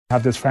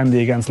Have this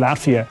friendly against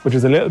Latvia, which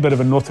is a little bit of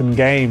a nothing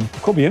game.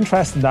 It could be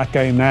interesting, that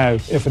game now,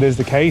 if it is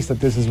the case that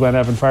this is when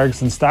Evan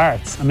Ferguson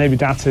starts, and maybe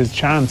that's his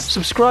chance.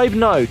 Subscribe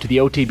now to the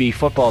OTB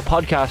Football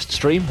Podcast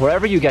stream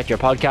wherever you get your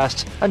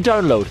podcasts, and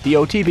download the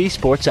OTB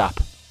Sports app.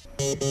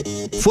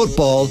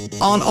 Football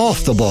on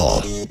Off the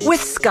Ball.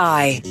 With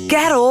Sky.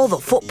 Get all the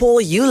football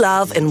you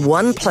love in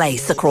one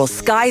place across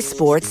Sky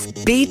Sports,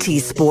 BT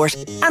Sport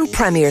and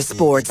Premier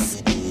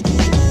Sports.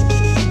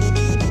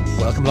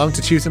 Welcome along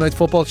to Tuesday Night's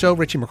Football Show.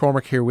 Richie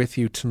McCormick here with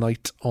you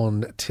tonight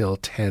until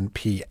 10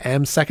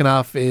 p.m. Second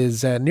half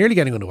is nearly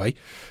getting underway.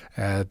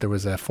 There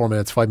was 5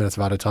 minutes of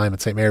added time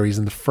at St Mary's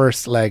in the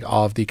first leg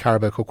of the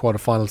Carabao Cup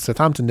quarter-final.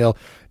 Southampton 0,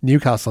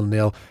 Newcastle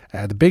 0.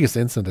 The biggest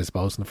incident, I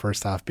suppose, in the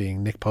first half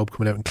being Nick Pope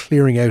coming out and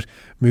clearing out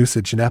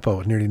Moussa Djenepo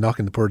and nearly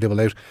knocking the poor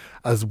devil out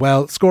as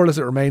well. Scoreless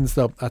it remains,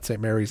 though, at St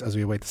Mary's as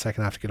we await the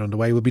second half to get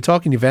underway. We'll be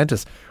talking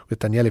Juventus with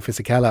Daniele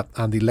Fisichella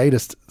and the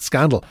latest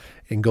scandal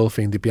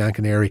engulfing the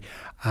Bianconeri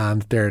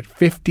and their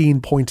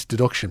 15-point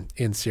deduction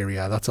in Serie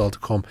A. That's all to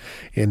come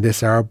in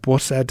this hour.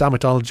 But Dan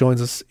McDonald joins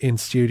us in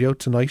studio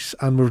tonight,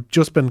 and we've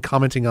just been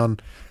commenting on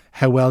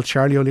how well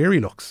Charlie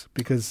O'Leary looks,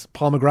 because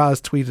Paul McGrath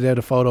has tweeted out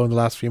a photo in the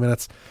last few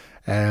minutes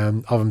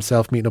of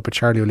himself meeting up with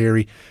Charlie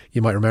O'Leary.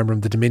 You might remember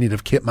him, the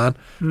diminutive kit man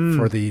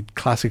for the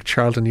classic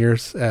Charlton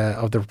years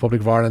of the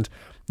Republic of Ireland.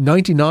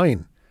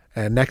 99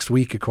 next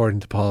week,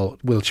 according to Paul,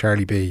 will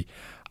Charlie be,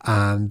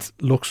 and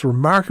looks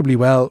remarkably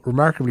well,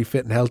 remarkably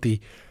fit and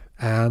healthy.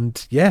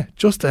 And yeah,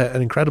 just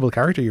an incredible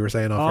character, you were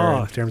saying off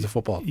air, in terms of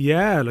football.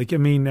 Yeah, like, I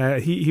mean,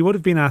 he would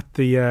have been at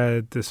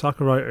the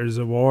Soccer Writers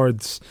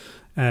Awards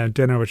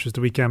dinner, which was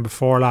the weekend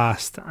before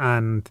last,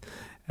 and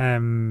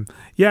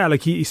yeah,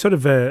 like he sort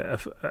of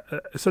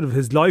sort of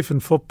his life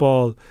in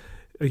football.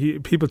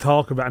 People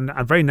talk about,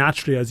 and very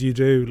naturally, as you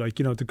do, like,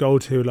 you know, the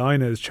go-to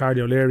line is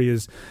Charlie O'Leary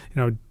is,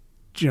 you know,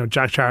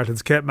 Jack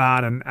Charlton's kit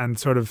man, and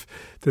sort of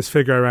this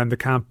figure around the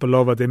camp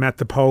beloved. They met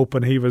the Pope,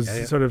 and he was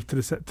sort of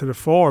to the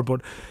fore,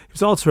 but he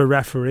was also a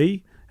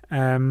referee.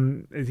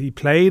 He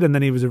played, and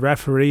then he was a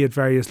referee at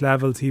various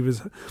levels. He was,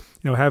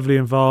 you know, heavily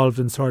involved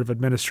in sort of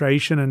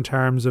administration in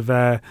terms of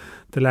the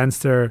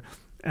Leinster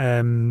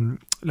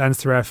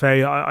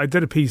FA. I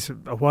did a piece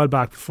a while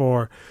back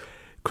before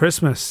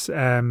Christmas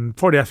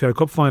for the FAI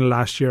Cup final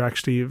last year,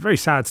 actually. A very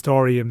sad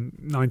story in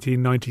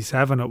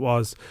 1997 it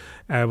was,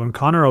 when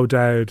Conor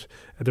O'Dowd,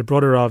 the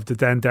brother of the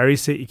then Derry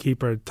City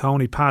keeper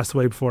Tony, passed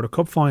away before the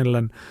cup final,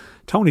 and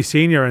Tony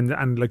Senior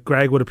and like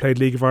Greg would have played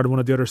League of Ireland, one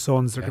of the other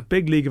sons. They're a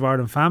big League of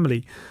Ireland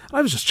family.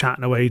 I was just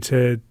chatting away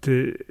to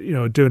you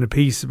know, doing a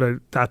piece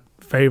about that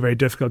very, very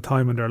difficult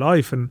time in their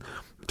life, and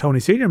Tony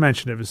Senior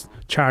mentioned it was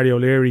Charlie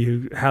O'Leary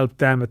who helped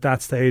them at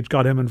that stage,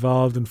 got him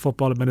involved in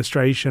football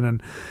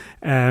administration,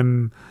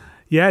 and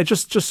yeah,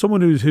 just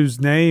someone whose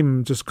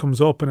name just comes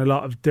up in a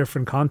lot of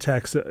different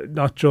contexts,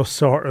 not just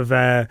sort of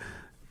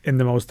in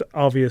the most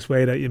obvious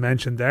way that you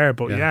mentioned there,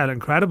 but yeah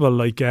incredible,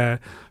 like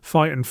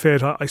fighting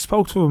fit. I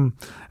spoke to him,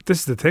 this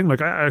is the thing,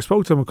 like I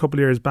spoke to him a couple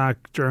of years back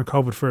during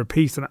COVID for a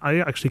piece, and I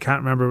actually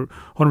can't remember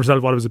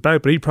 100% what it was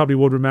about, but he probably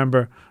would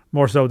remember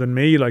more so than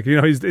me. Like, you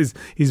know,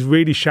 he's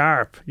really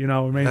sharp, you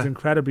know, remains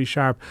incredibly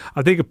sharp.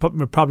 I think it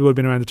probably would have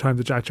been around the time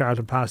that Jack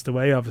Charlton passed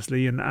away,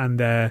 obviously,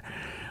 and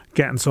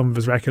getting some of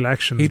his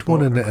recollections. He'd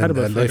won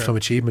a lifetime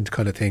achievement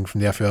kind of thing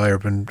from the FAI, or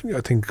been,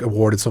 I think,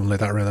 awarded something like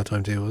that around that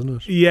time too,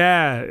 wasn't it?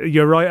 Yeah,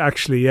 you're right,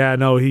 actually. Yeah,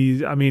 no,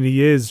 he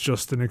is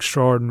just an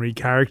extraordinary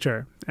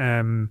character,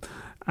 and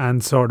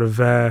sort of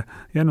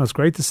it's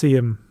great to see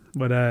him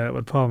with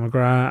Paul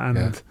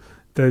McGrath,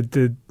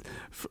 and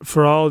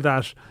for all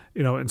that,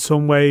 you know, in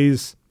some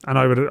ways, and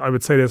I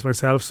would say this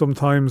myself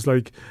sometimes,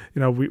 like, you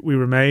know, we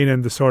remain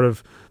in the sort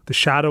of the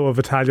shadow of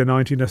Italia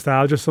 90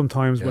 nostalgia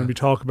sometimes when we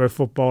talk about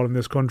football in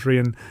this country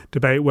and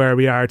debate where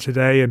we are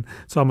today, and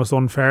it's almost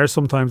unfair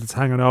sometimes, it's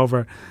hanging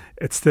over.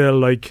 It's still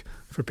like,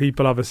 for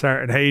people of a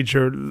certain age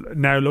who are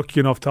now lucky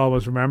enough to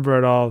always remember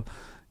it all,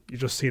 you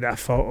just see that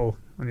photo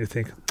and you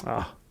think,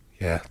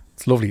 yeah,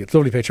 it's lovely. It's a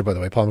lovely picture, by the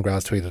way. Paul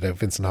McGrath's tweeted it,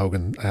 Vincent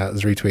Hogan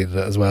has retweeted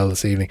it as well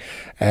this evening.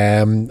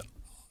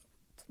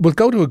 We'll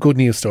go to a good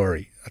news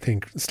story, I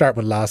think, start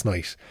with last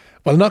night.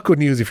 Well, not good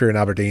news if you're an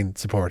Aberdeen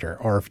supporter,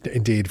 or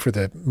indeed for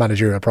the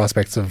managerial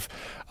prospects of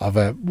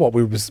what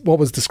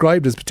was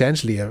described as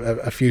potentially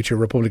a future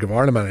Republic of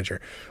Ireland manager.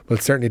 Well,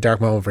 it's certainly a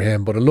dark moment for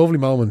him, but a lovely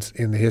moment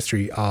in the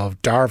history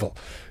of Darvel,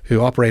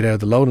 who operate out of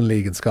the Lowland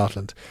League in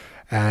Scotland,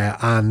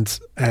 and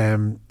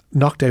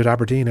knocked out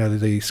Aberdeen out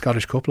of the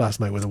Scottish Cup last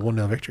night with a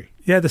 1-0 victory.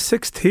 Yeah, the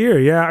sixth tier.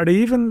 Yeah, are they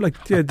even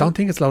like? I don't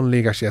think it's Lowland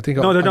League actually. I think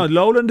no.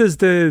 Lowland is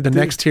the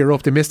next tier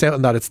up. They missed out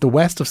on that. It's the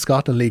West of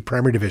Scotland League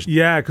Premier Division.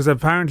 Yeah, because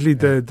apparently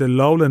the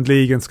Lowland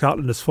League in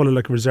Scotland is full of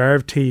like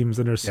reserve teams,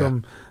 and there's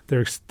some they're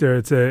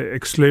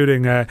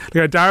excluding.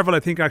 Darvel, I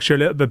think, actually a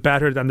little bit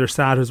better than their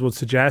status would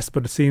suggest,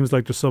 but it seems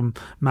like there's some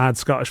mad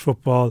Scottish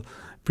football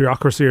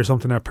bureaucracy or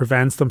something that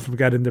prevents them from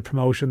getting the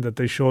promotion that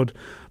they should.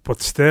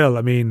 But still,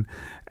 I mean,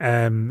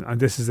 and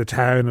this is a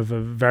town of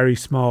a very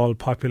small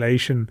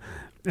population,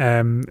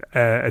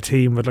 a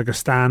team with like a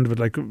stand with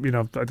like, you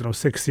know, I don't know,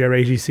 60 or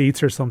 80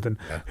 seats or something,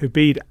 who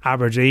beat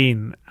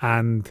Aberdeen.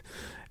 And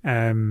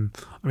I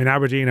mean,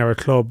 Aberdeen are a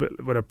club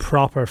with a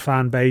proper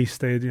fan base.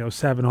 They had, you know,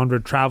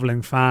 700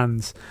 travelling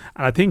fans,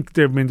 and I think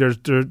they're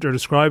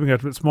describing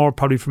it. It's more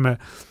probably from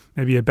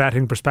maybe a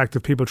betting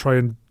perspective. People try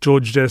and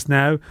judge this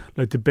now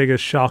like the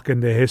biggest shock in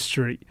the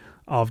history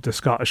of the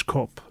Scottish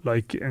Cup.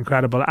 Like,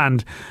 incredible.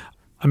 And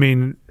I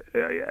mean,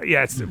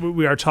 yes,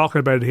 we are talking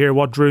about it here.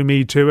 What drew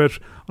me to it,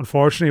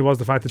 unfortunately, was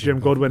the fact that Jim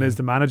Goodwin is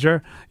the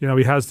manager. You know,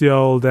 he has the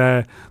old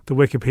the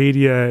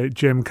Wikipedia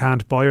Jim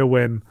can't buy a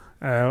win,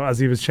 as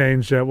he was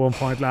changed at one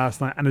point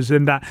last night. And it's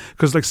in that,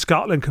 because like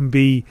Scotland can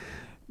be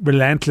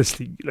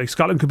relentlessly, like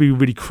Scotland can be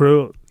really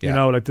cruel. You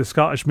know, like the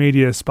Scottish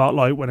media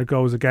spotlight, when it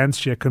goes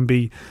against you, can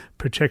be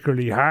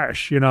particularly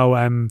harsh. You know,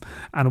 and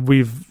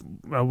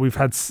we've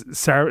had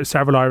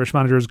several Irish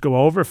managers go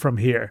over from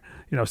here.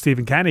 You know,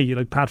 Stephen Kenny,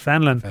 like Pat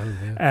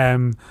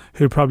Fenlon,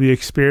 who probably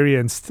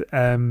experienced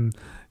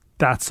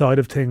that side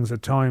of things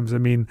at times. I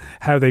mean,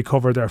 how they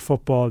cover their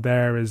football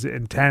there is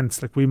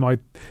intense. Like, we might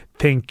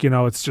think, you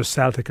know, it's just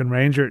Celtic and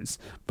Rangers,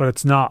 but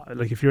it's not.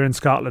 Like, if you're in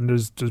Scotland,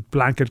 there's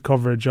blanket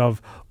coverage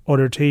of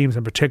other teams,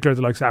 in particular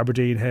the likes of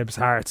Aberdeen, Hibs,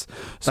 Hearts.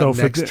 So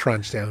that next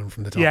tranche down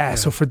from the top. Yeah,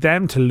 so for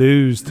them to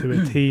lose to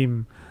a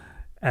team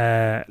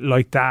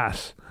like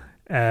that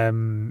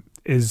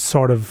is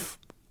sort of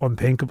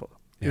unthinkable.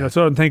 You know, it's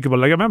so unthinkable.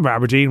 Like, I remember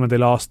Aberdeen when they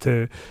lost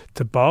to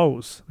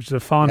Bowes, which is a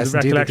fond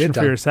recollection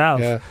for yourself.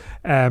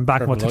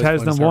 Back in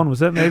 2001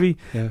 was it, maybe?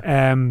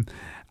 And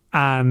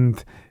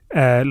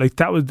like,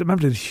 that was, I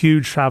remember the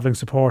huge travelling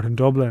support in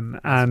Dublin,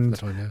 and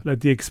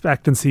like the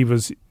expectancy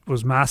was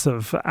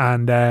massive.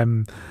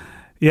 And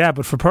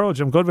but for poor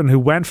Jim Goodwin, who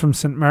went from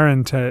St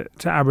Mirren to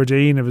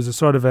Aberdeen, it was a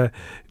sort of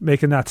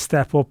making that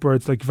step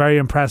upwards. Like, very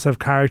impressive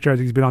character. I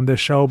think he's been on this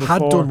show before.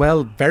 Had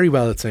done very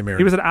well at St Mirren.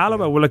 He was at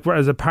Alloa, like,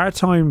 as a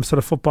part-time sort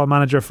of football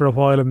manager for a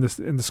while in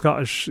the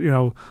Scottish, you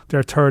know,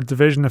 their third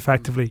division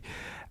effectively,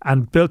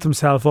 and built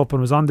himself up and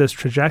was on this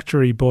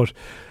trajectory. But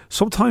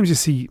sometimes you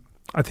see,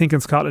 I think in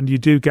Scotland you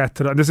do get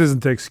to that, and this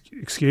isn't to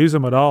excuse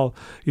him at all.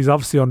 He's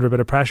obviously under a bit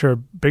of pressure,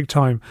 big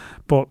time,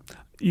 but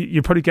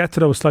you probably get to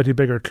those slightly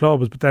bigger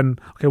clubs, but then,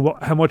 okay,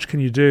 how much can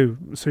you do?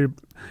 So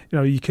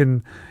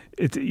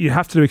you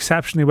have to do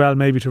exceptionally well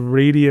maybe to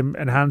really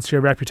enhance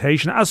your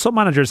reputation, as some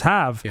managers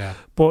have.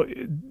 But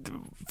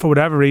for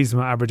whatever reason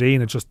at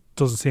Aberdeen, it just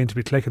doesn't seem to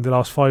be clicking. They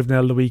lost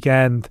 5-0 the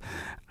weekend,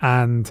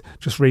 and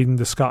just reading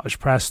the Scottish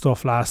press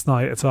stuff last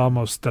night, it's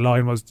almost, the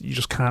line was, you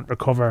just can't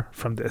recover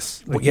from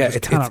this. Like,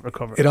 it cannot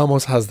recover. It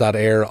almost has that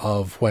air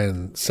of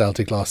when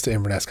Celtic lost to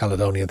Inverness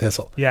Caledonian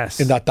Thistle. Yes.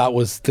 In that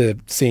was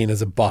seen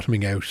as a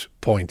bottoming out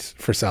point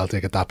for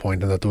Celtic at that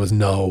point, and that there was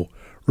no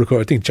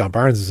recovery. I think John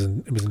Barnes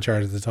was in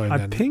charge at the time.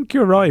 I think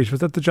you're right. Was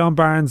that the John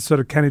Barnes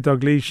sort of Kenny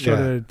Dalglish sort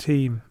of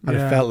team? And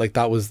it felt like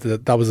that was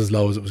as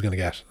low as it was going to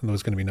get, and there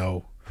was going to be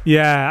no.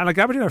 Yeah, and like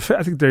Aberdeen, I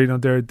think they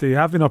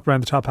have been up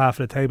around the top half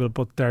of the table,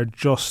 but they're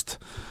just,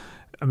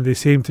 I mean, they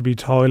seem to be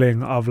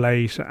toiling of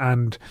late.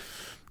 And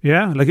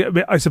yeah, like,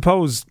 I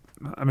suppose,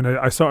 I mean,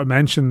 I sort of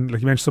mentioned, like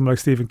you mentioned someone like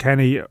Stephen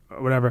Kenny or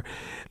whatever,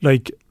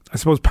 like, I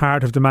suppose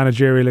part of the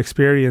managerial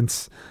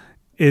experience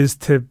is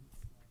to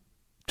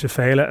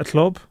fail at a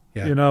club.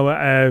 You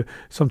know,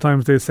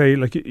 sometimes they say,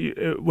 like,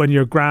 when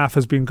your graph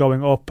has been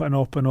going up and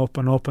up and up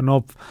and up and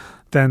up,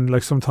 then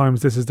like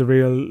sometimes this is the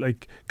real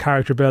like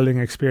character building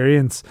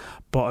experience.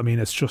 But I mean,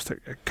 it's just a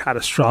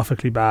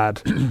catastrophically bad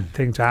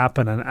thing to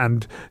happen.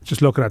 And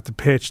just looking at the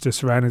pitch, the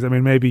surroundings, I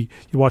mean, maybe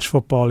you watch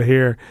football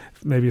here,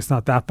 maybe it's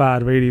not that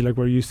bad really, like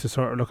we're used to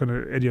sort of looking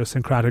at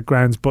idiosyncratic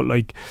grounds, but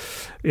like,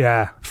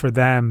 yeah, for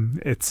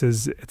them it's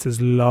as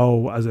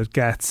low as it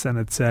gets, and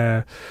it's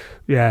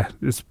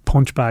it's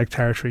punch bag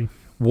territory.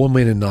 1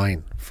 win in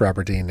 9 for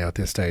Aberdeen now at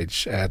this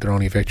stage. Their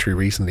only victory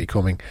recently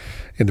coming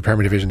in the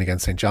Premier Division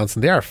against St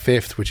Johnstone. They are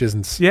 5th, which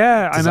isn't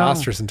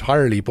disastrous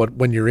entirely, but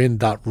when you're in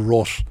that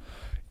rut,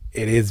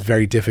 it is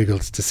very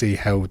difficult to see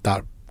how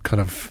that kind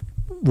of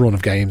run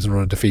of games and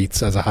run of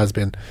defeats, as it has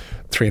been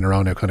 3 in a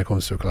row now, kind of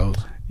comes to a close.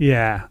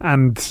 Yeah,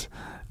 and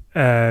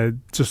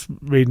just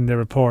reading the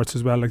reports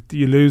as well, like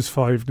you lose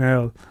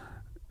 5-0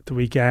 the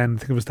weekend, I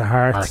think it was the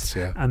Hearts,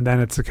 and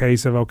then it's a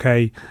case of,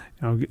 okay, you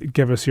know,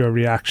 give us your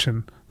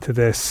reaction to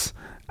this,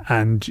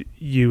 and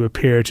you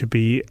appear to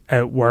be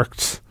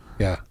outworked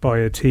by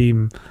a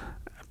team,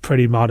 a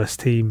pretty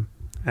modest team.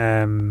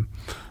 It's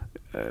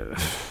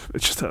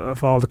just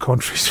of all the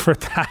countries for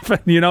it to happen,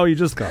 you know, you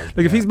just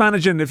if he's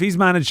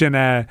managing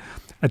a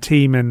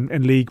team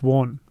in League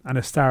One and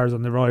a Stars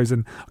on the rise,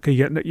 and okay,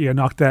 you're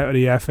knocked out of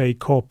the FA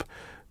Cup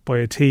by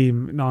a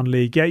team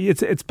non-league. Yeah,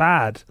 it's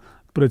bad.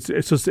 But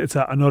it's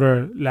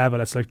another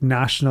level. It's like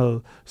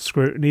national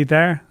scrutiny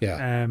there.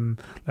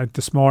 Like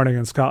this morning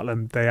in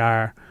Scotland, they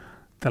are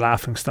the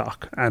laughing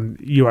stock, and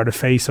you are the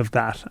face of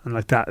that, and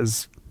like that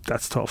is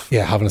that's tough.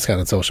 Yeah, having a scan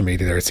on social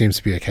media there, it seems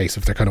to be a case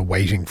of they're kind of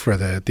waiting for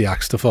the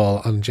axe to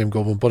fall on Jim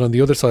Goodwin. But on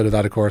the other side of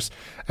that, of course,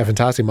 a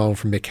fantastic moment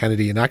from Mick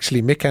Kennedy. And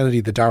actually, Mick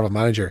Kennedy, the Darvel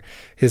manager,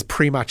 his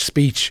pre-match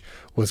speech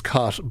was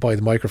caught by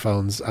the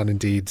microphones and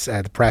indeed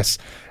the press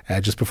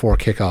just before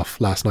kick-off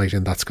last night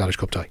in that Scottish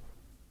Cup tie.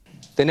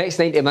 The next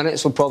 90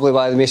 minutes will probably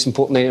be the most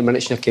important 90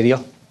 minutes in your career.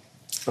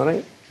 All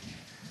right?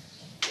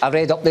 I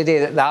read up the day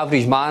that the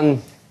average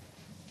man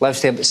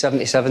lives to about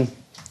 77.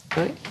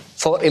 Right?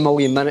 40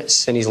 million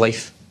minutes in his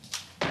life.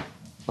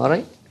 All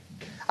right?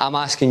 I'm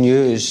asking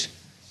you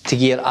to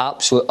give your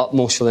absolute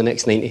utmost for the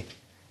next 90.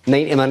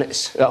 90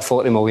 minutes out of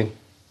 40 million.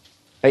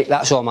 Right?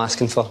 That's all I'm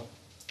asking for.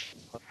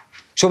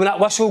 So when that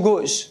whistle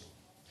goes,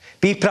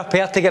 be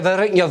prepared to give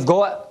everything you've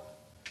got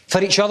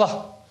for each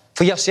other,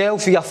 for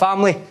yourself, for your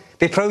family.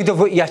 Be proud of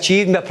what you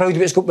achieved and be proud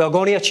of what we're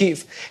going to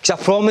achieve. Because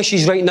I promise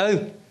you right now,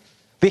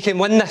 we can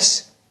win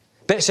this.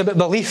 But it's about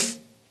belief.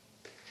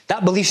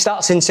 That belief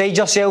starts inside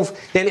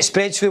yourself, then it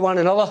spreads through one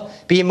another.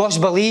 But you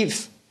must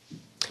believe.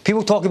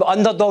 People talk about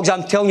underdogs.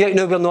 I'm telling you right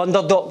now, we're no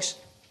underdogs.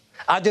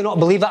 I do not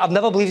believe that. I've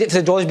never believed it if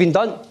the draw's been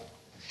done.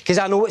 Because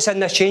I know what's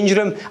in this change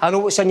room. I know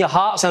what's in your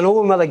hearts. I know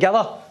when we're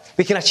together,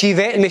 we can achieve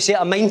it and we set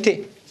our mind to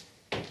it.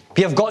 But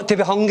you've got to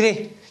be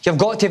hungry. You've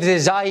got to have the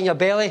desire in your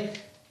belly.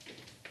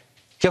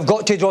 You've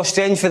got to draw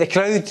strength for the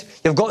crowd.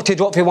 You've got to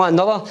drop for one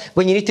another.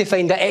 When you need to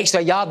find that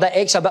extra yard, that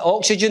extra bit of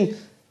oxygen,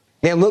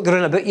 then look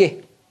around about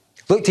you.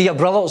 Look to your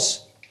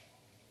brothers.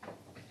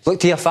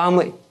 Look to your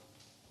family.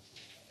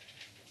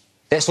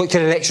 Let's look to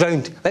the next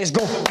round. Let's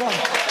go. Go on.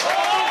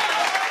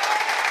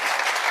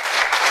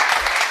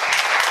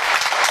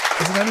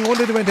 Is it any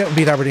wonder they went out and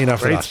beat Aberdeen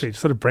after Great that? speech,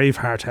 sort of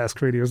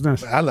Braveheart-esque, really,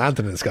 isn't it?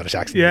 Anthony in the Scottish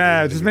accent.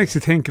 Yeah, it just makes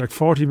you think, like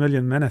 40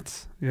 million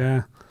minutes.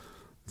 Yeah.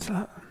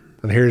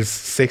 And here's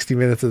 60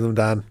 minutes of them,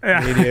 Dan.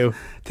 Yeah. Me and you.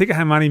 Think of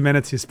how many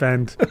minutes you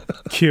spend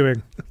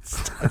queuing.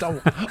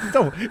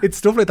 don't. It's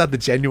stuff like that that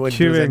genuinely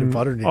doesn't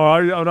bother me.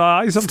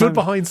 I Stood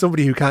behind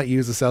somebody who can't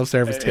use a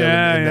self-service till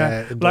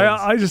in like,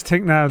 I just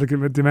think now the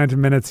amount of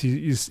minutes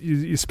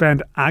you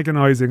spend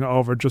agonising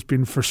over just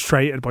being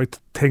frustrated by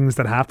things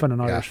that happen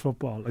in Irish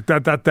football. Like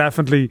that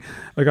definitely,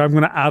 like I'm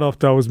going to add up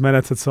those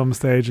minutes at some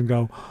stage and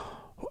go,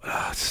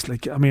 just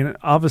like, I mean,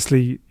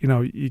 obviously, you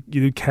know, you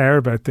do care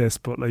about this,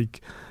 but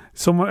like,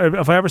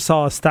 if I ever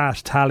saw a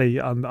stat tally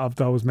of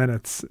those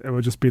minutes, it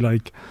would just be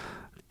like,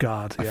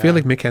 God. I feel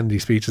like Mick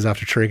Kennedy's speech is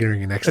after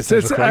triggering an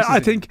existential crisis. I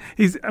think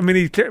he's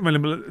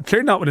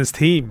clearly not with his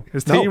team.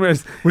 His team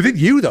was within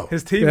you though.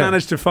 His team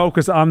managed to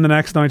focus on the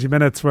next 90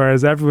 minutes,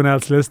 whereas everyone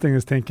else listening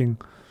is thinking,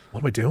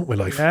 what am I doing with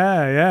my life?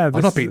 Yeah.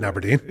 I'm not beating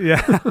Aberdeen.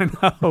 Yeah, I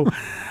know.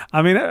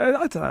 I mean,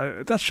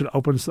 that should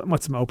open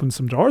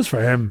some doors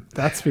for him.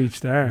 That speech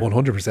there,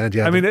 100%.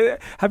 Yeah. I mean,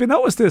 have you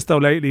noticed this though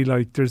lately?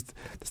 Like, there's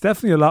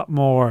definitely a lot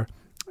more.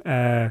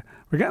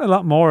 We're getting a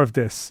lot more of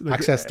this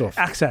access stuff.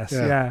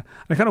 Yeah. And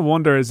I kind of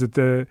wonder, is it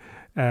the?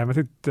 I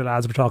think the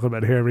lads were talking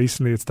about it here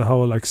recently. It's the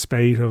whole like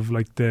spate of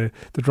like the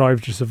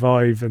Drive to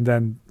Survive, and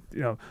then,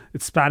 you know,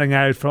 it's spanning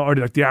out for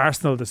already like the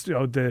Arsenal,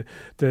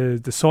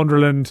 the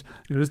Sunderland.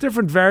 You know, there's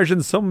different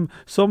versions. Some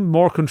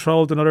more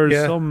controlled than others.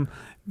 Yeah. Some,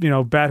 you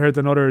know, better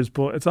than others.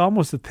 But it's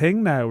almost a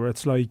thing now where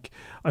it's like,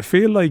 I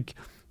feel like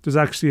there's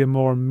actually a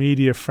more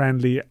media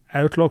friendly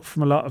outlook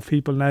from a lot of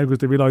people now because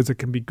they realise it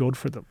can be good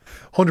for them.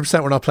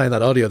 100%. We're not playing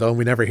that audio though, and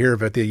we never hear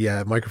about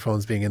the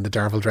microphones being in the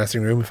Darvel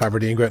dressing room if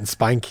Aberdeen go out and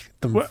spank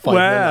them 5-0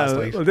 last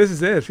night. Well, this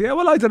is it. Yeah,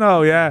 well, I don't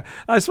know. Yeah,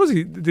 I suppose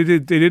they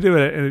did do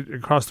it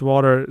across the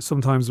water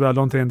sometimes. Well,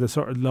 don't they? In the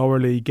sort of lower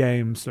league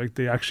games, like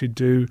they actually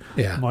do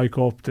mic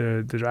up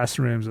the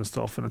dressing rooms and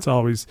stuff, and it's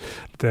always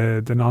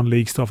the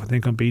non-league stuff. I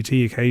think on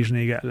BT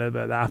occasionally you get a little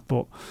bit of that,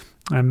 but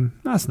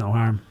that's no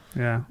harm.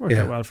 Yeah, worked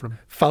out well for them.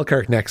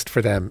 Falkirk next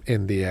for them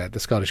in the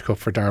Scottish Cup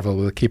for Darvel.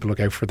 We'll keep a look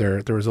out for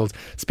their results.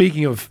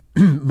 Speaking of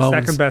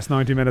moments, second best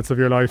 90 minutes of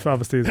your life,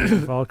 obviously,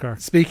 is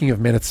Falkirk. Speaking of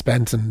minutes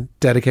spent and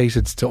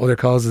dedicated to other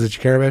causes that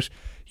you care about,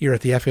 you're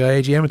at the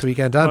FAI AGM at the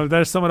weekend, Dan. Well,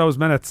 there's some of those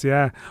minutes,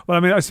 yeah. Well,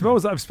 I mean, I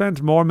suppose I've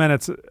spent more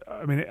minutes.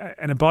 I mean,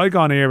 in a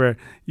bygone era,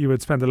 you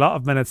would spend a lot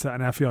of minutes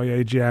at an FAI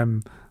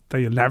AGM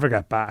that you'll never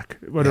get back,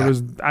 where there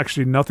was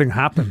actually nothing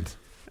happened,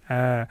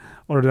 other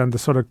than the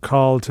sort of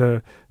call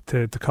to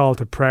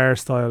prayer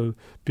style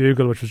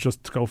bugle, which was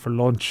just to go for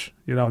lunch,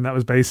 you know, and that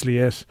was basically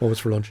it. What was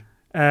for lunch?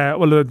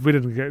 Well, we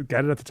didn't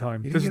get it at the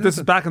time. This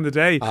is back in the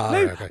day.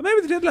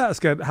 Maybe they did let us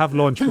have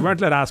lunch. We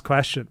weren't allowed to ask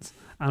questions.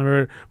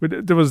 And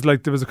there was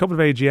a couple of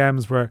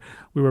AGMs where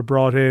we were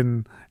brought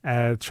in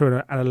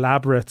through an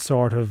elaborate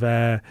sort of,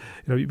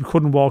 you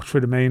couldn't walk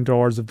through the main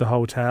doors of the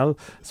hotel,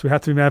 so we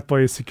had to be met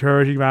by a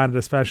security man at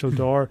a special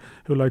door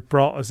who like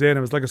brought us in. It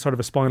was like a sort of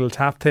a Spinal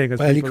Tap thing.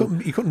 Well, you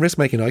couldn't risk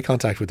making eye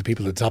contact with the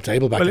people at the top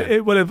table back then.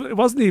 It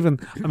wasn't even.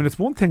 I mean, it's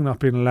one thing not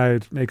being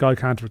allowed to make eye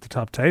contact with the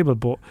top table,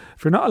 but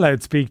if you're not allowed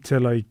to speak to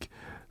like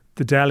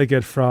the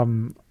delegate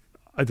from,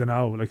 I don't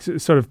know, like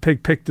sort of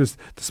pick the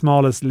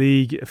smallest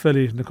league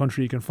affiliate in the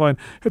country you can find,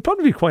 who'd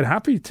probably be quite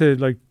happy to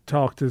like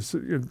talk to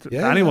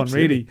anyone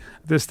really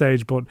at this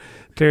stage, but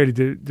clearly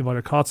they might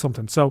have caught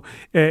something. So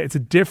it's a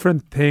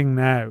different thing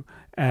now.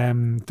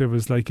 There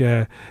was like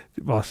this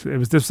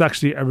was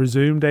actually a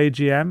resumed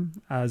AGM,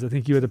 as I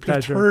think you had the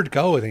pleasure. Third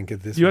go, I think.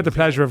 At this you had the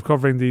pleasure of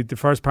covering the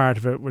first part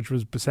of it, which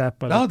was beset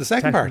by the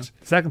second part.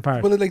 The second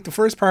part. Well, like the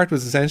first part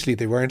was essentially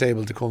they weren't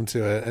able to come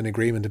to an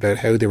agreement about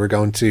how they were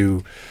going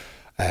to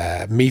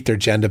meet their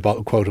gender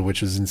quota,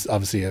 which was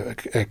obviously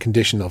a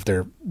condition of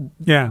their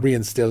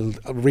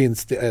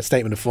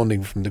reinstatement of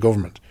funding from the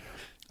government.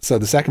 So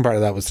the second part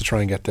of that was to try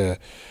and get the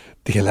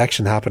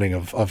election happening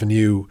of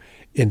new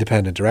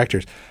independent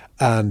directors.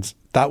 And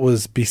that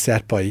was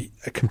beset by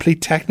a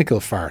complete technical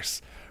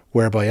farce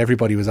whereby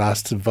everybody was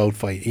asked to vote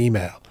via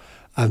email,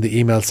 and the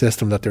email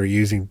system that they were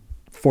using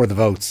for the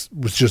votes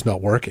was just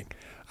not working.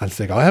 And it's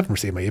like, I haven't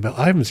received my email.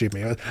 And it's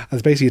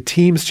basically a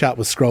Teams chat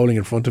was scrolling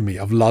in front of me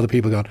of a lot of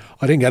people going,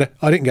 I didn't get it.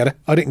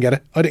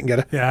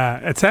 Yeah,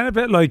 it sounded a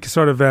bit like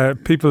sort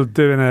of people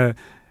doing a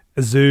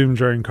Zoom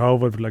during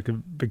COVID, like a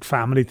big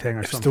family thing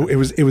or something. It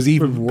was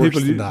even worse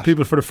than that.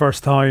 People for the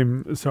first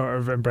time sort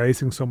of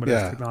embracing some of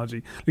this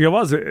technology. Like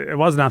it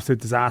was an absolute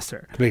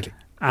disaster. Completely.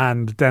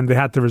 And then they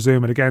had to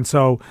resume it again.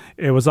 So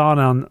it was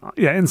on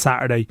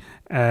Saturday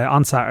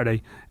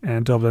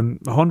in Dublin.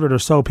 100 or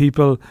so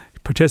people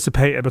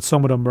participated, but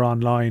some of them were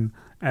online.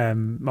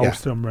 Most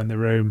of them were in the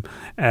room.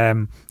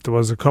 There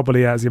was a couple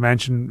of, as you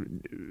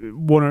mentioned,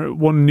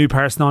 one new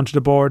person onto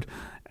the board,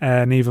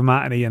 Niamh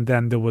O'Mahony, and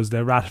then there was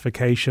the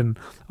ratification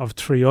of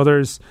 3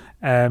 others.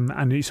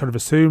 And you sort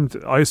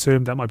of I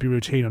assumed that might be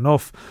routine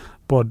enough.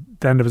 But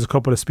then there was a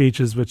couple of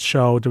speeches which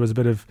showed there was a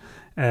bit of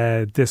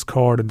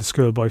discord in the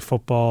schoolboy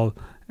football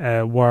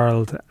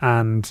world,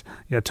 and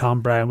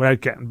Tom Browne,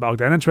 without getting bogged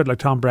down into it, like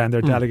Tom Browne,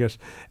 their delegate,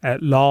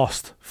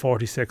 lost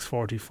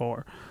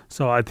 46-44.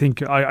 So I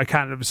think I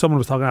can't. Someone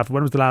was talking after.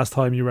 When was the last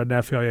time you were at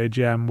an FAI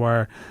AGM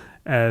where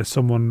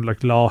someone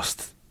like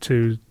lost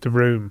to the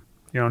room?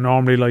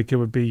 Normally like it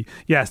would be,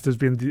 yes, there's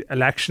been the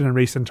election in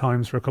recent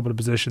times for a couple of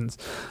positions,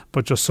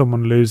 but just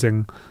someone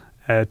losing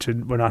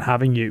to we're not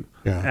having you.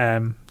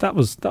 That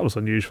was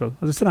unusual.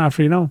 As I said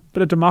after,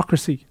 bit of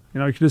democracy. You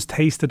could just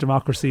taste the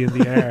democracy in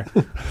the air.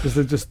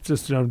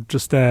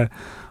 just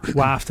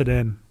wafted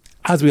in.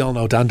 As we all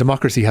know, Dan,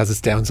 democracy has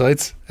its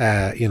downsides.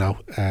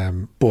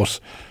 But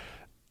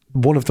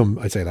one of them,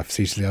 I'd say that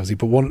facetiously, obviously,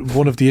 but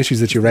one of the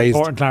issues that you raised,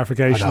 important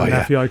clarification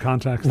in FEI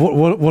context.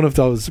 One of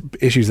those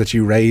issues that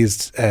you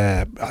raised,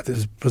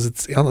 was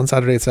it on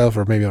Saturday itself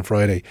or maybe on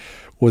Friday,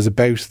 was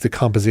about the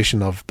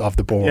composition of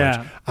the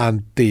board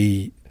and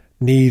the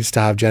needs to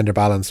have gender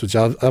balance, which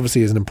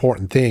obviously is an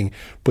important thing,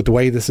 but the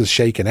way this is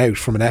shaken out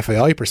from an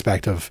FAI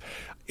perspective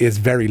is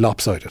very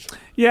lopsided.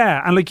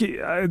 Yeah, and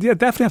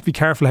definitely have to be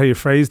careful how you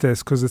phrase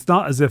this, because it's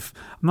not as if,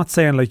 I'm not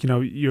saying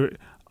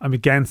I'm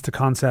against the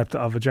concept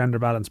of a gender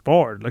balanced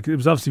board. Like, it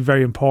was obviously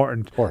very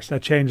important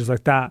that changes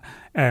like that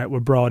were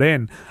brought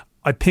in.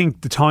 I think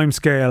the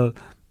timescale,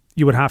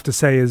 you would have to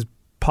say, is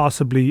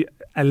possibly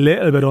a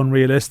little bit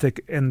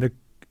unrealistic in the,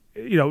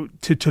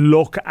 to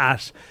look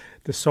at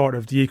the sort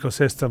of the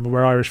ecosystem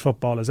where Irish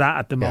football is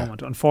at the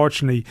moment.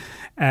 Unfortunately,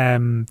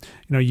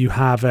 you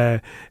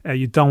have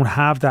you don't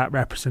have that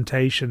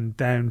representation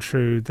down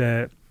through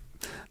the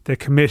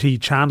committee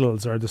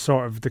channels or the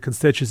sort of the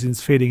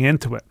constituencies feeding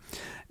into it.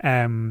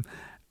 And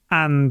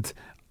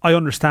I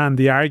understand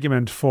the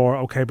argument for,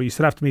 okay, but you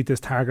still have to meet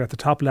this target at the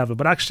top level.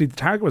 But actually, the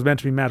target was meant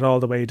to be met all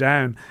the way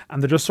down,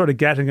 and they're just sort of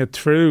getting it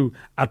through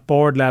at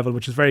board level,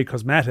 which is very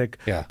cosmetic.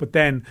 Yeah. But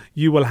then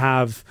you will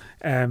have,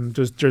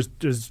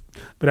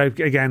 without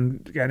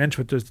again getting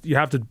into it, you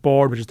have the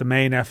board, which is the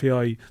main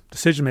FEI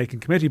decision-making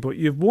committee, but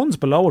you have ones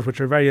below it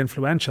which are very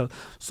influential.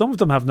 Some of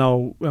them have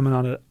no women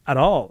on it at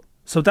all.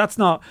 So that's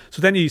not. So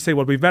then you say,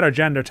 well, we've met our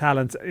gender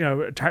talents,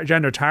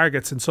 gender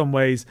targets in some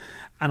ways,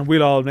 and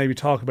we'll all maybe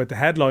talk about the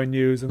headline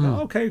news and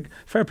okay,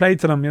 fair play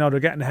to them. They're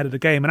getting ahead of the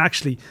game, and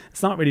actually,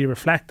 it's not really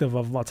reflective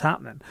of what's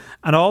happening.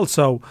 And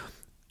also,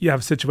 you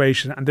have a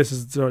situation, and this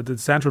is the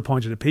central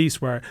point of the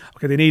piece, where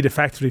they need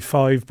effectively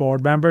 5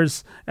 board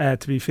members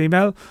to be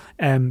female,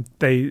 and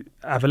they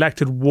have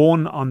elected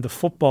 1 on the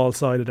football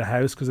side of the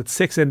house, because it's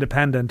 6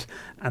 independent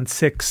and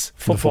 6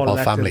 football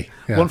elected. Family.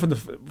 Yeah. 1 from the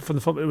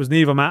football. It was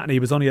Niamh O'Mahony,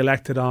 was only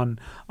elected on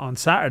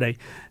Saturday,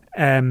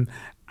 and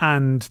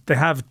they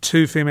have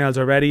 2 females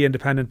already,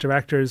 independent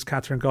directors,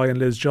 Catherine Guy and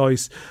Liz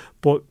Joyce,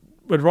 but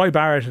with Roy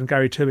Barrett and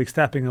Gary Tubick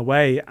stepping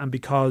away, and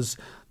because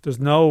there's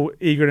no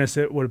eagerness,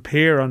 it would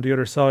appear, on the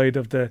other side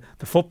of the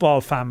football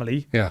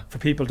family for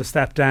people to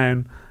step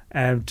down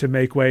to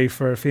make way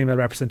for female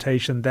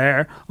representation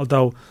there.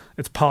 Although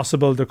it's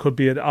possible there could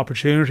be an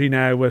opportunity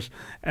now with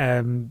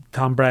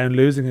Tom Browne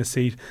losing his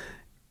seat.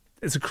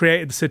 It's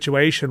created a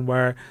situation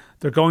where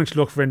they're going to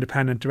look for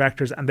independent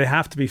directors, and they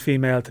have to be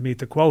female to meet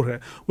the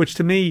quota, which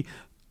to me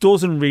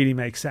doesn't really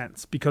make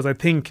sense, because I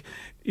think,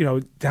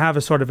 to have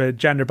a sort of a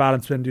gender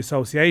balance within the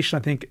association,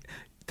 I think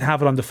to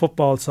have it on the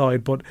football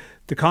side, but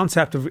the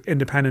concept of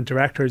independent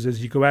directors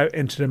is you go out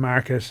into the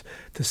market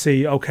to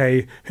see,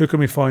 okay, who can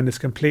we find that's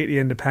completely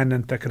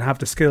independent, that can have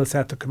the skill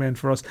set to come in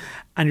for us,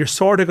 and you're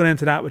sort of going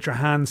into that with your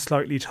hands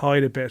slightly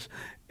tied a bit,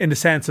 in the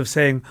sense of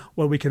saying,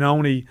 well, we can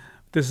only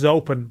this is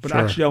open, but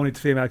actually only to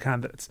female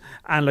candidates.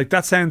 And like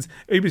that sounds,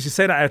 even if you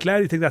say that out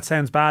loud, you think that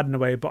sounds bad in a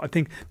way, but I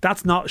think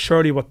that's not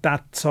surely what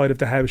that side of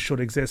the house should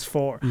exist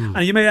for.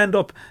 And you may end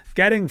up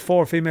getting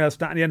 4 females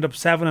and you end up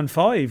 7 and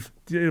 5,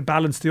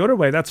 balance the other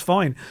way, that's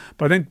fine.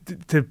 But I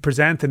think to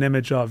present an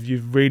image of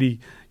you're really,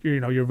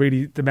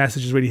 the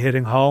message is really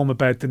hitting home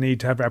about the need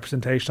to have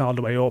representation all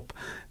the way up.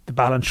 The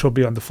balance should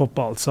be on the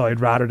football side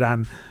rather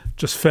than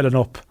just filling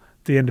up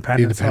the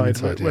independent side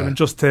with women,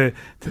 just to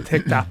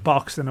tick that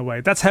box in a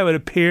way. That's how it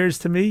appears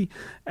to me.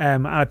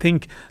 And I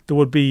think there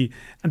would be,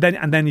 and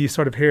then you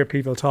sort of hear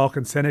people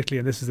talking cynically,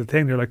 and this is the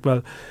thing, they're like,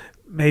 well,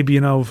 maybe,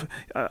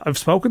 I've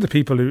spoken to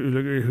people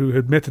who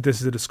admit that this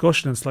is a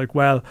discussion. It's like,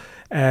 well,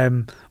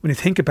 when you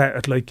think about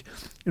it, like,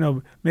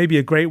 maybe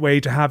a great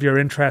way to have your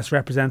interests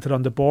represented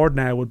on the board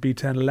now would be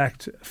to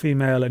elect a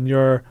female in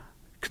your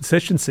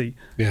constituency.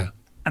 Yeah.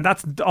 And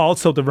that's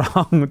also the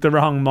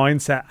wrong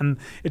mindset. And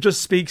it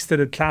just speaks to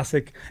the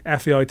classic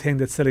FAI thing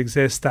that still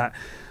exists, that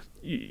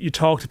you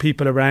talk to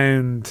people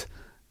around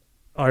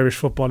Irish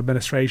football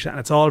administration and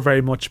it's all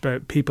very much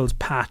about people's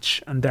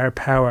patch and their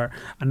power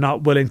and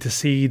not willing to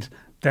cede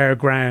their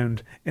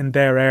ground in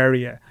their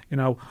area.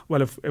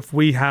 Well, if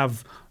we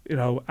have,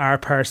 our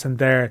person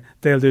there,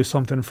 they'll do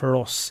something for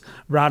us,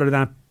 rather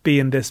than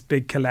being this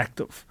big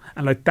collective.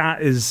 And like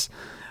that is,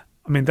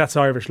 that's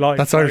Irish life.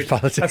 That's Irish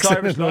politics. That's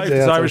Irish life. Yeah,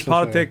 it's Irish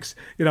politics.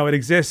 Yeah. It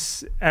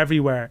exists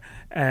everywhere,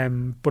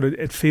 but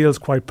it feels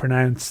quite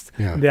pronounced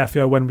in the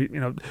FAI when we,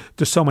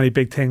 there's so many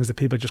big things that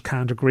people just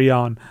can't agree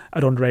on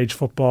at underage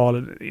football.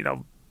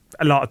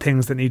 A lot of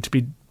things that need to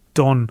be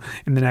done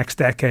in the next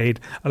decade.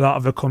 A lot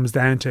of it comes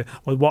down to,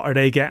 well, what are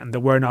they getting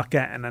that we're not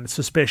getting, and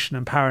suspicion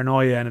and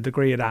paranoia and a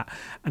degree of that,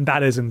 and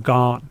that isn't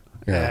gone.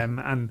 Yeah.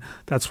 And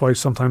that's why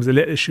sometimes a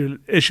little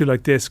issue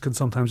like this can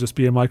sometimes just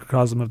be a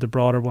microcosm of the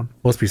broader one.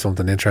 Must be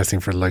something interesting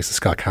for the likes of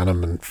Scott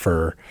Canham and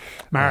for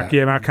Mark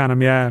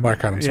Canham, Mark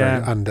Canham,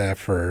 sorry, and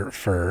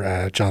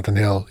for Jonathan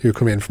Hill, who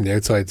come in from the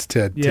outsides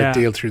to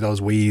deal through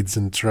those weeds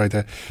and try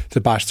to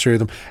bash through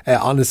them.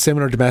 On a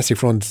similar domestic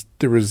front,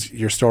 there was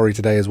your story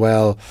today as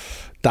well,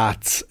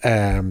 that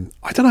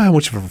I don't know how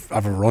much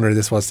of a runner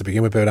this was to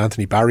begin with, about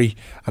Anthony Barry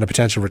and a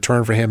potential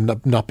return for him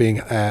not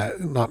being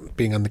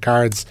on the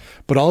cards,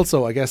 but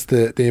also I guess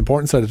the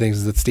important side of things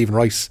is that Stephen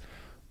Rice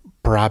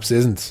perhaps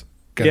isn't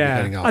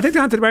getting off. I think the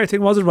Anthony Barry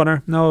thing was a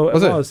runner. No, it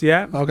was.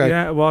 Yeah, okay.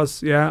 Yeah, it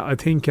was. Yeah, I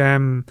think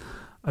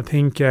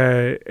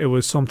it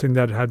was something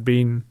that had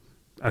been,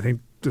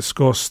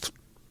 discussed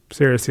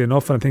seriously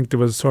enough, and I think there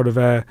was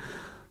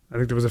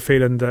a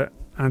feeling that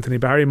Anthony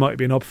Barry might have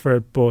been up for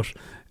it, but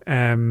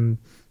when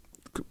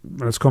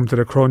it's come to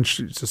the crunch,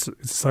 it's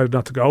decided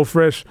not to go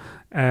for it.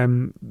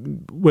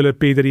 Will it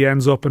be that he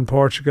ends up in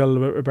Portugal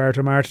with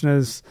Roberto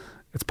Martinez?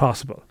 It's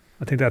possible.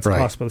 I think that's a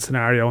possible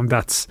scenario, and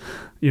that's,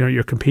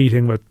 you're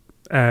competing with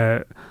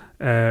a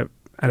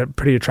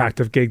pretty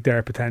attractive gig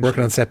there potentially.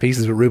 Working on set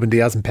pieces with Ruben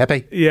Diaz and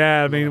Pepe.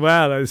 Yeah,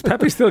 is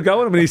Pepe still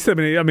going? He was at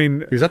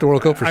the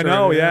World Cup for sure.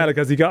 I know,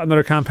 because he got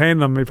another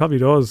campaign on him. He probably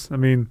does.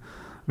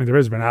 There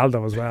is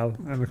Ronaldo as well,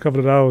 and a couple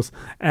of those.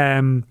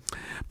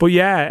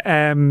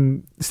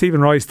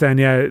 Stephen Rice then,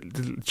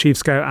 the chief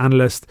scout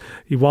analyst,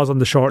 he was on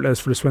the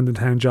shortlist for the Swindon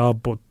Town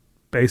job, but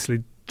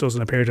basically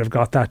doesn't appear to have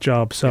got that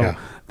job. So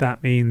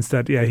that means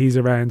that, he's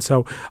around.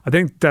 So I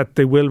think that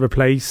they will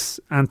replace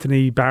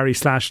Anthony Barry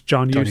 /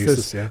 John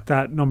Eustace.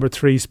 That number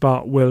 3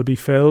 spot will be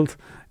filled.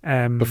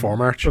 Before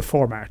March?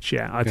 Before March,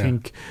 I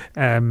think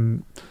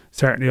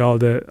certainly all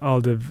the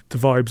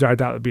vibes are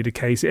that will be the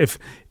case. If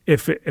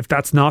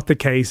that's not the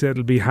case,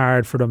 it'll be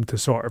hard for them to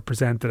sort of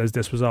present it as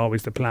this was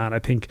always the plan. I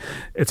think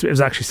it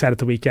was actually said at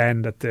the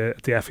weekend at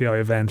the FAI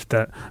event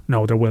that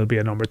no, there will be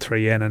a number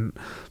 3 in, and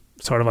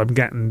sort of I'm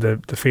getting the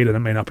feeling it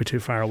may not be too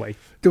far away.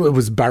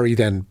 Was Barry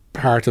then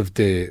part of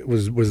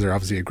was there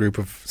obviously a group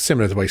of,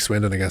 similar to the way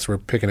Swindon, I guess, we're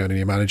picking out a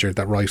new manager,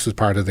 that Rice was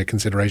part of the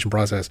consideration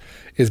process?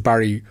 Is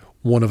Barry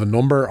one of a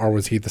number, or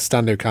was he the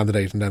standout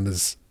candidate and then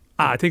there's...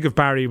 I think if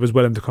Barry was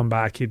willing to come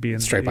back, he'd be in.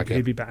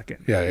 He'd be back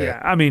in.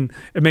 Yeah.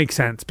 It makes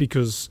sense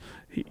because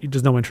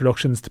there's no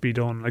introductions to be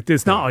done. Like,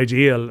 it's not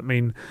ideal.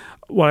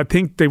 What I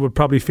think they would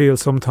probably feel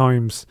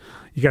sometimes,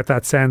 you get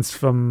that sense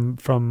from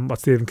what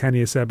Stephen Kenny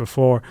has said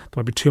before,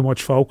 there might be too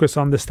much focus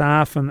on the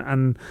staff,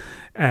 and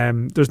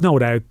there's no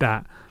doubt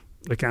that,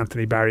 like,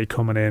 Anthony Barry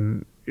coming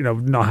in,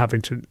 not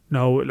having to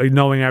know, like,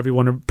 knowing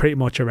everyone pretty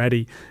much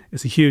already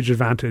is a huge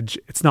advantage.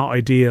 It's not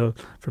ideal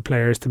for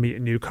players to meet a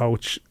new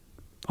coach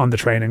on the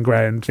training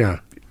ground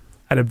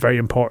at a very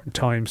important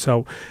time.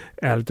 So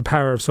the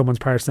power of someone's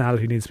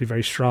personality needs to be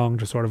very strong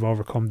to sort of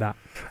overcome that.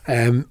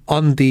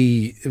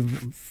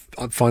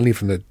 Finally,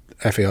 from the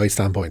FAI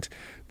standpoint,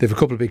 they have a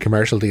couple of big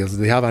commercial deals. Do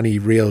they have any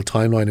real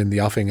timeline in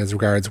the offing as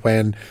regards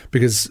when?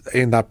 Because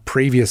in that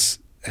previous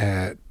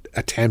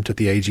attempt at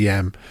the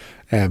AGM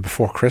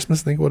before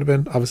Christmas, I think it would have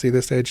been, obviously at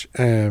this stage,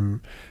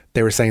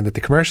 they were saying that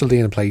the commercial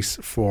deal in place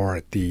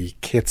for the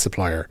kit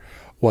supplier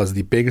was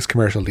the biggest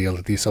commercial deal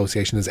that the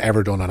association has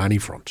ever done on any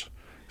front.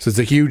 So it's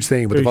a huge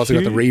thing, but they've also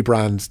got the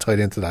rebrands tied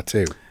into that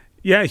too.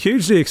 Yeah,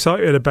 hugely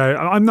excited about.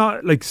 I'm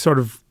not like sort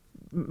of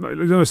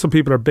some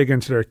people are big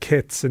into their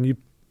kits, and you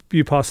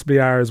possibly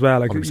are as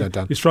well. Like,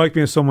 you strike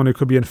me as someone who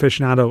could be an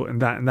aficionado in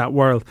that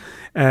world.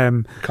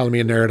 Calling me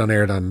a nerd on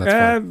air, Dan. That's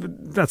fine.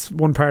 That's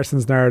one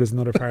person's nerd is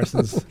another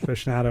person's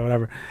aficionado,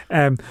 whatever.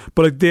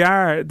 But like, they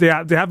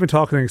have been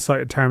talking in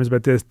excited terms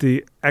about this.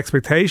 The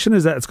expectation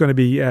is that it's going to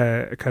be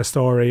a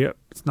Castore.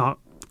 It's not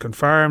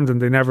confirmed, and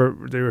they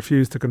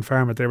refused to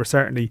confirm it. They were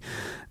certainly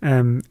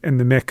in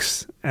the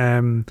mix.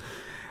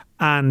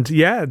 And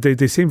yeah,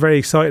 they seem very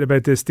excited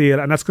about this deal,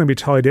 and that's going to be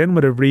tied in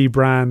with a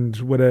rebrand,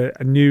 with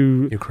a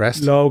new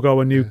crest logo,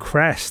 a new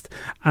crest.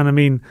 And I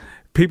mean,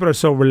 people are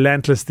so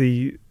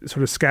relentlessly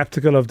sort of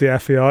skeptical of the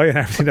FAI and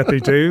everything that they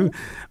do.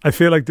 I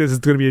feel like this is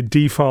going to be a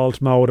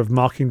default mode of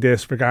mocking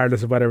this,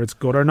 regardless of whether it's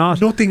good or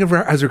not.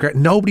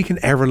 Nobody can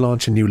ever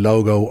launch a new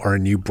logo or a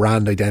new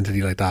brand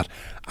identity like that,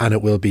 and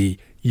it will be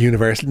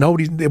universal.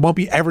 It won't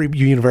be ever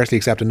universally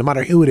accepted, no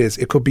matter who it is.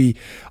 It could be,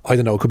 I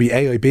don't know, it could be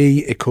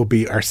AIB, it could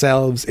be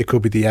ourselves, it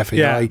could be the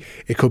FAI,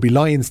 it could be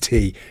Lions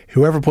Tea.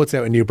 Whoever puts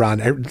out a new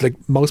brand, like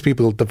most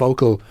people, the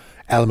vocal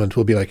element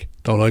will be like,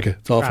 don't like it,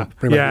 it's awful.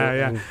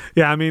 Yeah.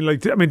 I mean,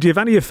 do you have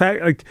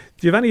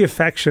any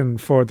affection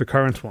for the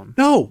current one?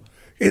 No,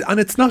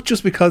 and it's not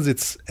just because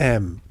it's I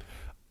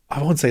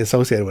won't say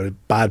associated with a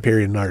bad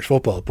period in Irish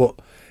football, but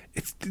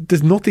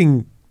there's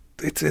nothing.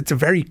 It's a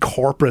very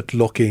corporate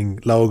looking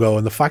logo,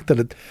 and the fact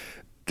that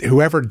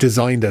whoever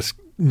designed it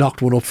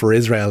knocked one up for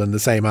Israel in the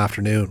same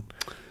afternoon,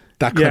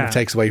 that kind of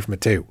takes away from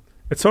it too.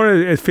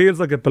 It feels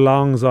like it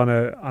belongs on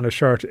a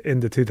shirt in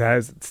the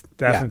 2000s.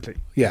 Definitely,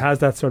 it has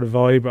that sort of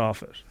vibe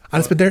off it. And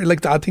it's been there.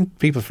 Like, I think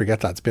people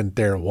forget that it's been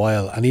there a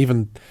while, and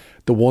even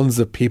the ones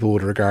that people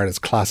would regard as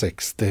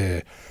classics,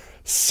 the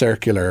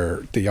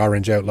circular, the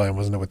orange outline,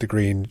 wasn't it, with the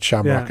green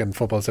shamrock and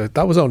football. So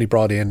that was only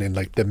brought in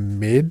like the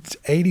mid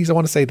 80s. I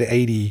want to say the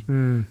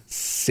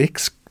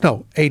 86,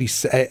 no,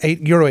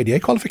 88 Euro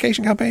 88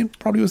 qualification campaign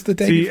probably was the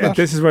day.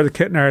 This is where the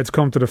kit nerds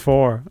come to the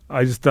fore.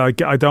 I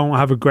don't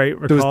have a great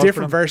recall. There was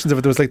different versions of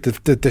it. There was like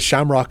the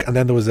shamrock, and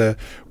then there was a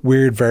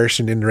weird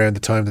version in around the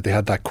time that they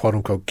had that quote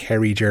unquote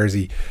Kerry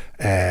jersey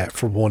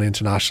for one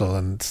international,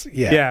 and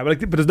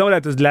but there's no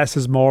doubt there's less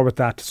is more with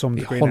that to some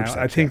degree now.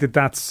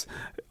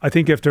 I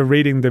think if they're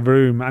reading the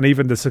room, and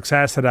even the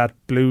success of that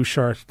blue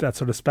shirt, that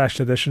sort of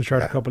special edition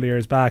shirt a couple of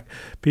years back,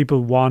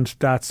 people want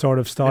that sort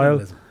of style.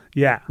 Minimalism.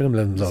 Yeah.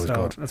 Minimalism is always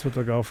good. That's what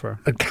they'll go for.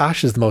 And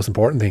cash is the most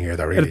important thing here,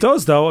 though, really. It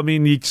does, though. I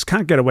mean, you just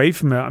can't get away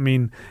from it. I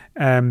mean,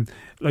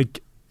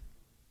 like,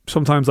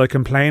 sometimes I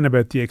complain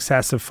about the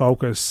excessive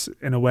focus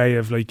in a way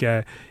of, like,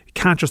 you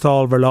can't just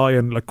all rely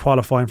on, like,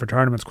 qualifying for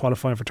tournaments,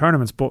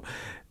 but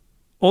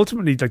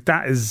ultimately, like,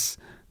 that is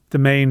the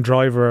main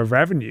driver of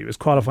revenue, is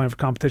qualifying for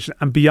competition.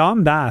 And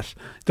beyond that,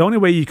 the only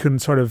way you can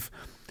sort of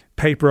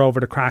paper over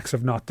the cracks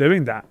of not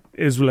doing that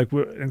is like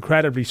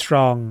incredibly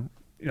strong,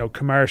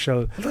 commercial.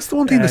 Well, that's the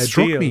one thing that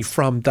struck deals. me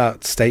from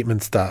that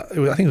statement, that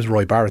I think it was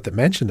Roy Barrett that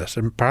mentioned it,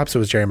 and perhaps it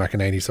was Jerry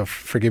McEnany, so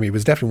forgive me, it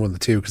was definitely one of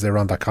the two because they were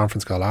on that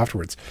conference call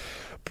afterwards.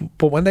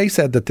 But when they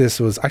said that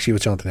this was, actually it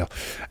was Jonathan Hill,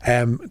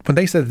 when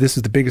they said that this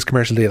was the biggest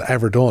commercial deal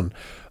ever done,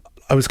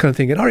 I was kind of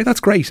thinking, all right, that's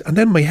great. And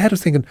then my head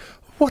was thinking,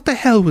 what the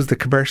hell was the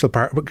commercial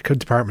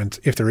department,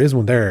 if there is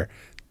one there,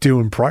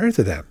 doing prior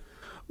to them?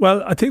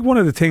 Well, I think one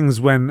of the things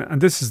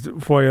and this is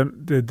why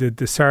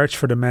the search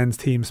for the men's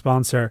team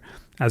sponsor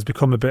has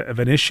become a bit of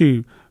an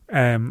issue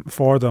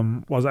for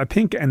them, was I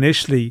think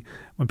initially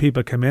when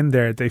people came in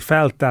there, they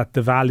felt that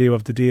the value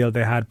of the deal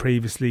they had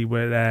previously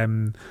with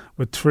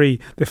Three,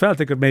 they felt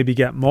they could maybe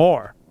get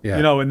more.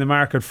 In the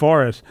market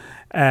for it,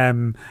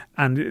 and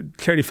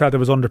clearly felt it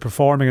was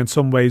underperforming in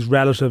some ways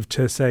relative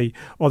to, say,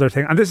 other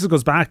things. And this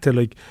goes back to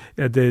like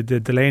the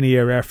Delaney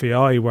era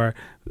FAI, where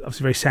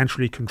obviously very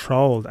centrally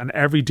controlled, and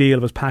every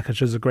deal was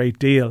packaged as a great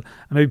deal.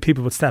 And maybe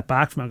people would step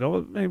back from it and go,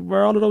 well,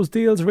 were all of those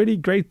deals really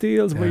great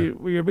deals? Were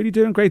you really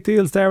doing great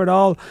deals there at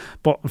all?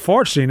 But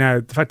unfortunately now,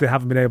 the fact they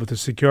haven't been able to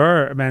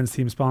secure a men's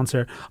team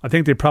sponsor, I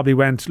think they probably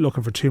went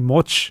looking for too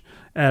much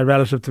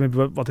relative to maybe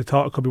what they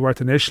thought it could be worth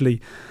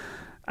initially.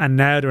 And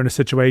now they're in a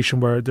situation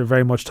where they're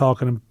very much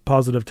talking in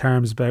positive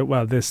terms about,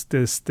 well, this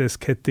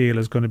kit deal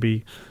is going to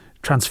be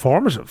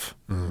transformative.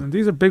 And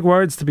these are big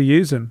words to be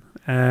using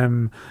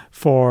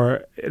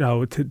for,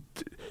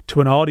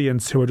 to an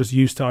audience who are just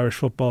used to Irish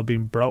football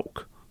being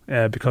broke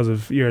because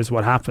of years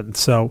what happened.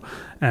 So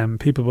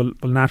people will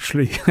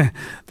naturally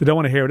they don't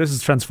want to hear this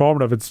is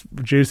transformative. It's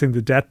reducing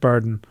the debt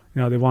burden.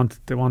 They want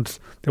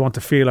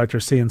to feel like they're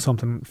seeing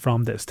something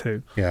from this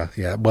too.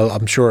 Yeah. Well,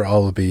 I'm sure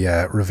all will be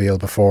revealed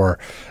before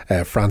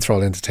France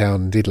roll into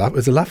town. Indeed,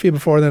 was it Latvia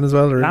before then as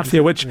well?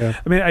 Latvia, which I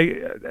mean,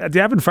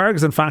 the Evan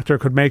Ferguson factor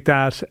could make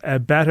that a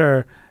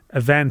better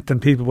event than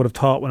people would have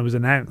thought when it was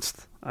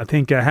announced. I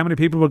think how many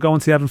people will go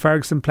and see Evan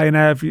Ferguson play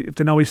now if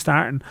they know he's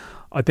starting?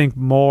 I think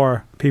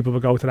more people will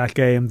go to that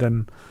game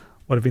than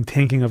would have been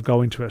thinking of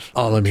going to it.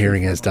 All I'm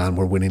hearing is, Dan,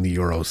 we're winning the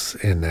Euros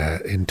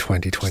in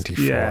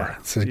 2024. Yeah,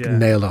 It's a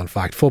nailed on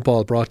fact.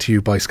 Football brought to you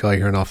by Sky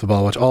here on Off the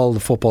Ball. Watch all the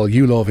football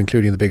you love,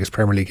 including the biggest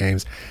Premier League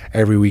games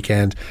every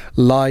weekend,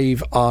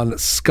 live on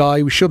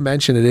Sky. We should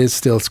mention it is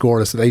still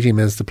scoreless with 18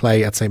 minutes to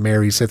play at St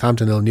Mary's.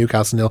 Southampton 0,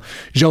 Newcastle 0.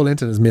 Joe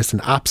Linton has missed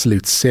an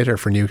absolute sitter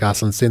for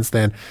Newcastle, and since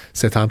then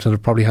Southampton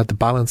have probably had the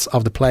balance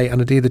of the play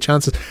and indeed the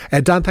chances.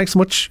 Dan, thanks so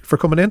much for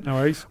coming in. No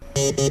worries.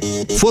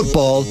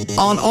 Football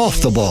on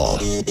Off the Ball.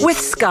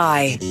 With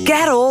Sky,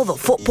 get all the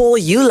football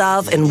you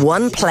love in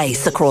one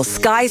place across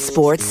Sky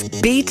Sports,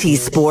 BT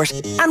Sport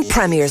and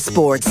Premier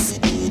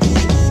Sports.